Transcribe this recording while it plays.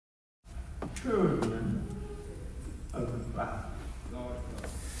children of the Father.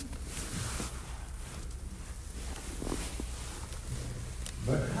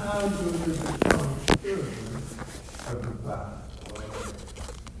 But how do we become children of the Father?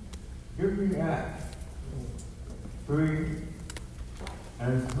 Give me Acts 3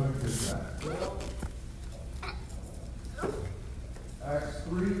 and 25. Acts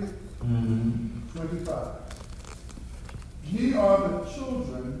 3, 25. Ye are the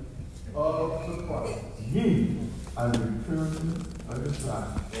children of the promise. Ye are the children of the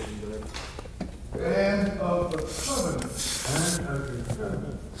Father. And of the covenant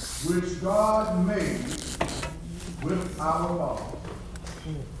which God made with our fathers.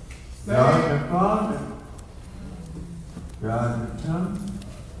 God the Father, God the Son,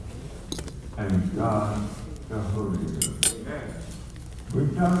 and God the Holy Ghost. We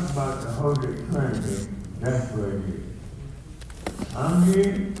talk about the Holy Trinity, that's what it is. I'm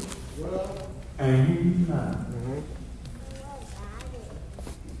here, and he's mine.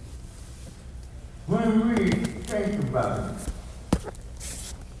 When we think about it,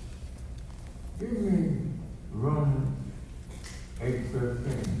 give me Romans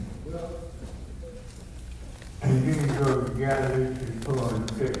 8:13. And then go to Galatians 4 and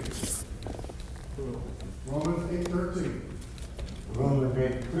 6. Romans 8:13. Romans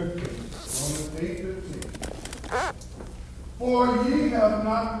 8:15. Romans 8:15. For ye have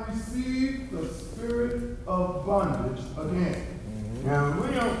not received the spirit of bondage again. Now, we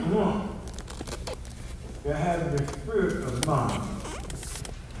don't want to have the spirit of bondage.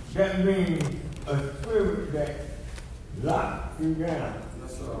 That means a spirit that locks you down.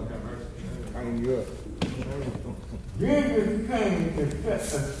 Jesus came to set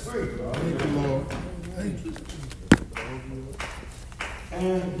us free. Thank you, Lord. Thank you.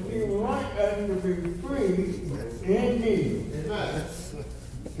 And he wants us to be free indeed.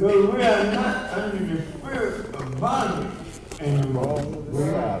 So we are not under the spirit of bondage anymore. We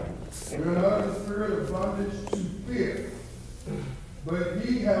are not under the spirit of bondage to fear, but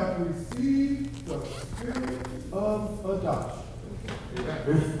ye have received the spirit of adoption.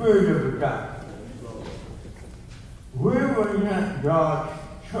 The spirit of adoption. We were not God's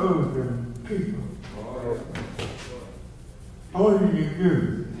chosen people. Only the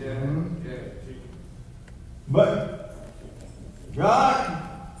Jews. But God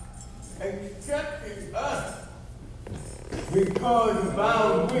accepted us because of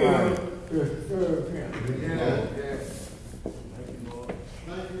our will to serve Him.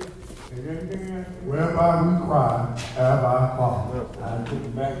 Is there anything else? Whereby we cry, Abba, Father. I'll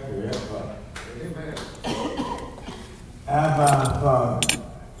get back to that part. Abba, Father.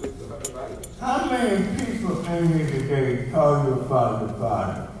 How many people in here today call your father,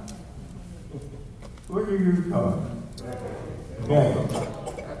 Father? What do you call him? Daddy.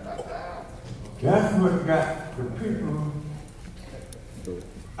 That's what got the people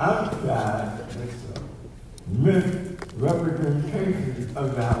outside misrepresentation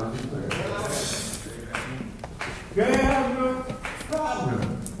of the house of prayer. They have no problem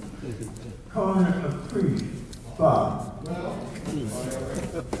calling a priest Father.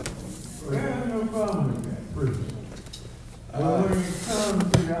 They have no problem with that, priest. But when it comes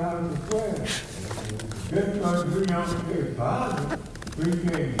to the house of prayer, just because we don't say Father, we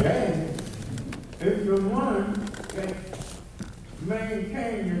say Daddy, it's the one that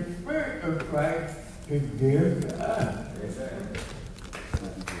maintains the spirit of Christ to give to us.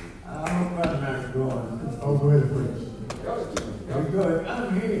 I hope I'm not going over the priest. Because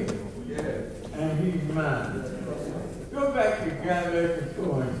I'm here, and he's mine. Go back to Galatians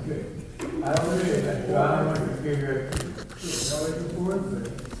 4 and 6. I read that, so I want to give you Galatians 4 and 6.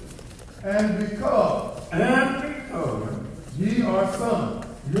 And because ye are sons,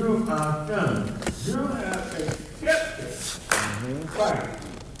 you are sons, you have accepted Christ.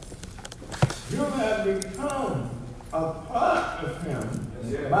 You have become a part of Him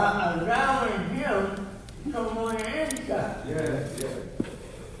by allowing Him to come on the inside.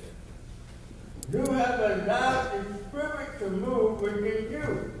 You have allowed the Spirit to move within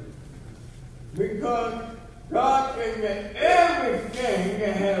you. Because God said that everything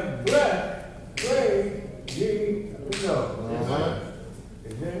that has breath, praise ye the Lord.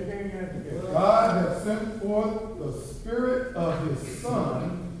 Is there anything else? God has sent forth the Spirit of His Son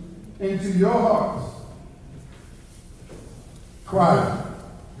into your hearts. Christ.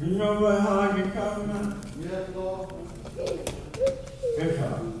 You know what heart you're talking about? Yes, Lord. This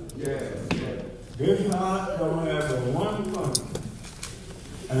heart. This heart don't have but one function,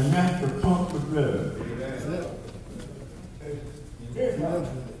 and that's to pump the blood. This heart.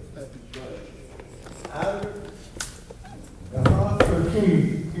 Out of the heart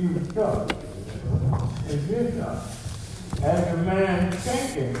proceeds through the stomach. is this thought. As a man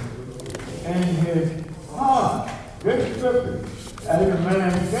thinking in his heart, this scripture, as a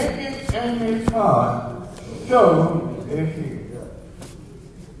man thinking in his heart, so is he.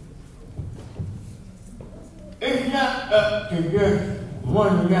 It's not up to just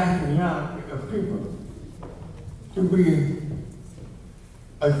one nationality of people to be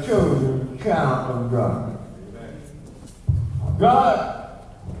a chosen child of God. God,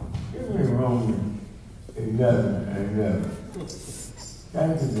 give me Romans 11:11.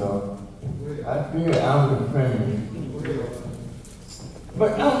 Thank you, Lord. I feel I was finished.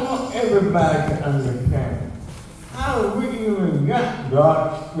 But I want everybody to understand how we even got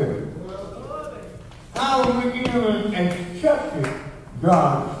God's Spirit. How we even accepted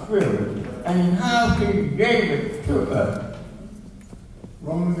God's Spirit and how He gave it to us.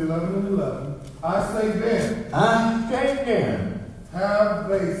 Romans 11:11. I say then, have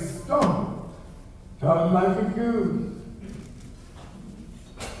they stumbled? Talking about the Jews.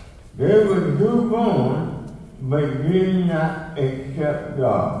 They were newborn, but did not accept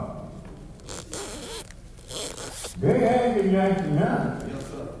God. They had the nationality,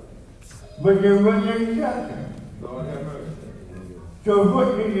 but they wouldn't accept Him. So what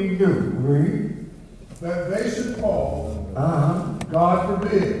did He do? Read. That they should fall. God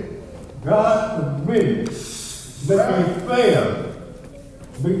forbid. God forbid. But they failed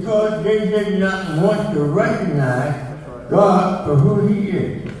because they did not want to recognize God for who He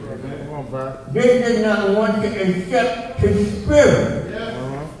is. They did not want to accept His Spirit.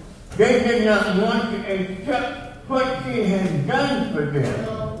 They did not want to accept what He has done for them.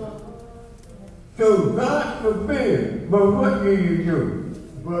 So God forbid. But what did He do?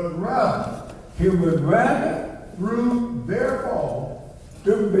 But rather, He would rather through their fall,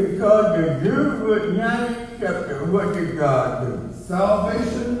 because the Jews would not accept it. What did God do?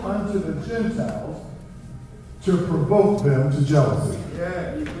 Salvation unto the Gentiles to provoke them to jealousy.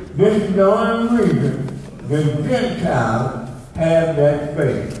 This is the only reason the Gentiles have that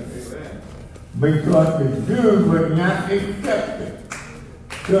faith. Because the Jews would not accept it.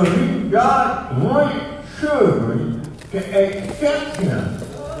 So God wanted children to accept Him.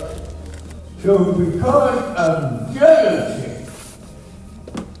 So because of jealousy,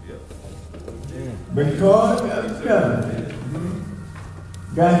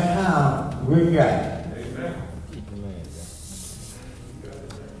 that's how we got it.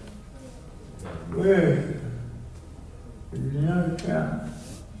 Where's another child?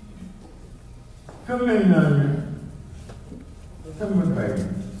 Come in, Nana. Come in, baby.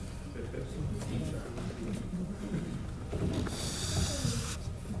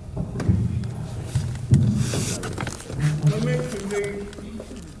 Come in to me.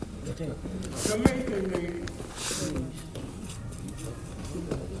 Come in to me.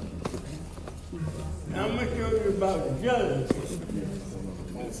 Now I'm going to show you about jealousy.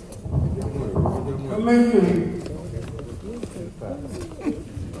 Come in to me.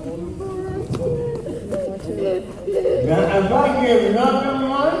 Now, if I give nothing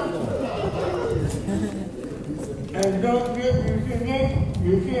one, and don't give,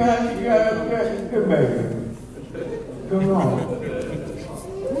 you see how you got upset? Come baby. Come on.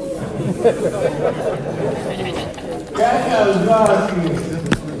 That's how God is.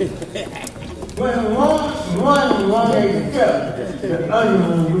 When one accepts, the other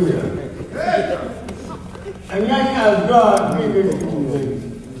one will. And that's how God gives it to you.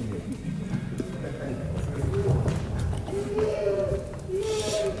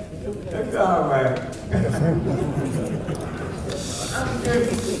 That's all right. I'm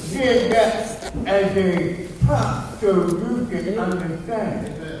just giving that as a prop so you can understand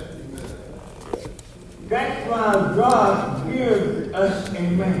it. That's why God gives us a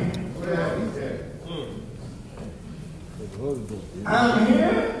man. I'm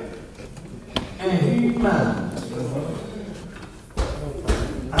here and he's mine.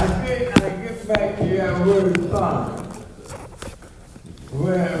 I get back to that word Father.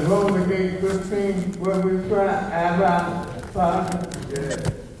 Where Romans 8:15, where we cry, Abba, Father.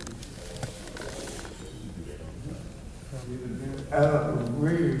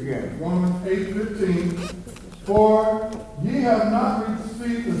 Read it again. Romans 8:15. For ye have not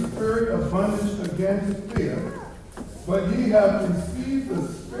received the spirit of bondage again to fear, but ye have received the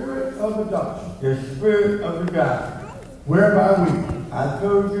spirit of adoption. The spirit of adoption. Whereby we. I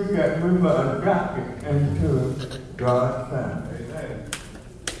told you that we were adopted into God's family.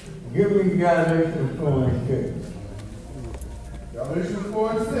 Give me Galatians 4:6. Galatians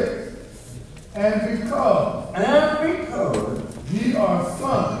 4:6. And because ye are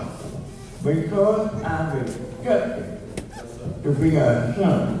sons, because I'm accepted to be a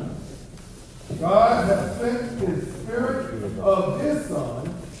son. God has sent his spirit of his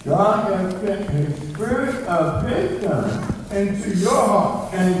son. God has sent his spirit of his son Into your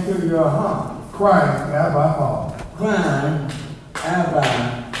heart. into your heart. Crying, Abba, Father. Crying, Abba,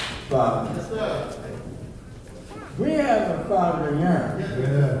 Father. Yes, sir. We have a Father now.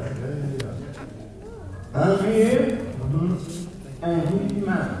 Yeah. I'm his, and he's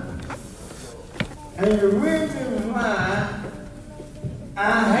mine. And the reason why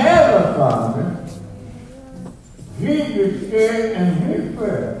I have a Father, Jesus said in his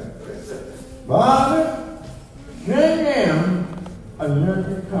prayer, Father, send them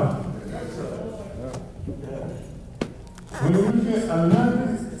another comforter. When you get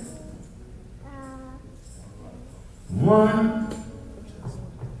another one,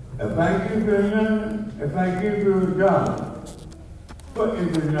 if I give you another, if I give you a God, what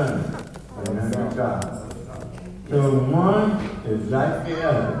is another? Another God. So one is like the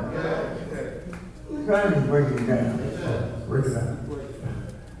other. Try to break it down. Break it down.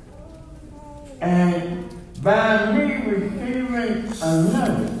 And by me receiving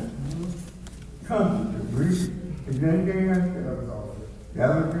another comforter, is there anything else? That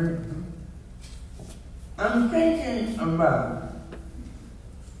was it. I'm thinking about,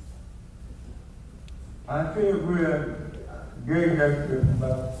 I think we're getting up to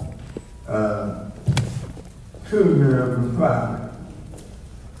about children of the Father.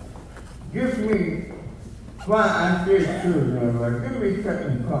 Give me, why I say children of the Father, give me 2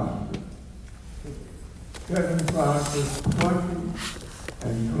 Chronicles. 2 Chronicles 20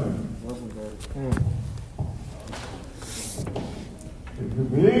 and 20. If you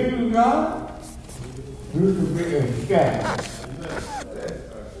believe in God, you can be established.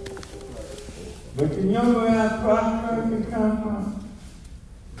 But you know where our prosperity comes from?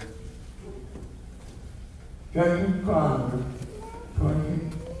 2 Chronicles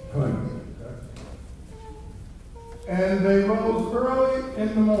 20:20. And they rose early in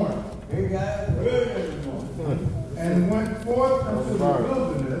the morning. They got early in the morning. And went forth into the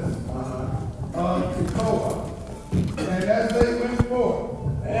wilderness of Tekoa. And as they went forth,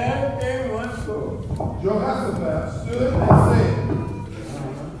 Jehoshaphat stood and said,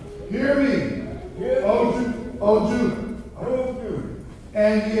 Hear me, O Judah,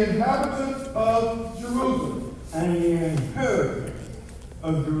 and the inhabitants of Jerusalem.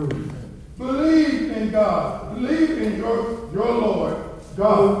 Believe in God. Believe in your Lord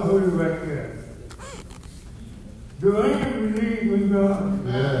God. Hold it right there. Do any believe in God?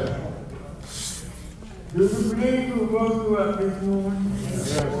 Yeah. Do you believe we go through up this morning? Yes.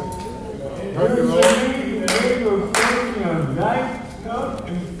 Do you believe that you are facing a life, health,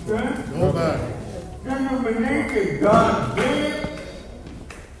 and strength? Nobody. Do you believe that God did it?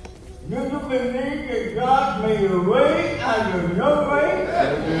 Do you believe that God made a way out of no way?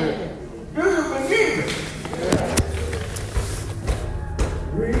 Amen. Do you believe it?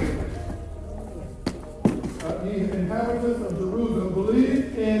 Read. The inhabitants of Jerusalem,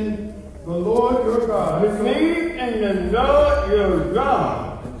 believe in the Lord your God. Believe in the Lord your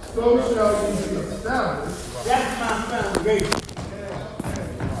God. So shall you be established. That's my foundation.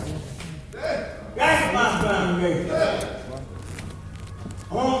 That's my foundation.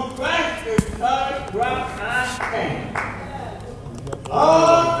 On Christ the solid rock I stand.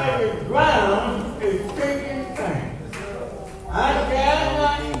 All that is ground is sinking sand. I dare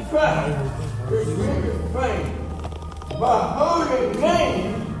not trust the sweetest frame, but holy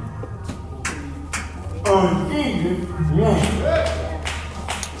name on Jesus' name.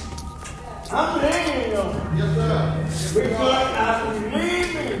 I'm leaning on it. Yes, sir. Because I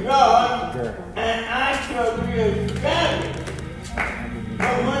believe in God, and I shall be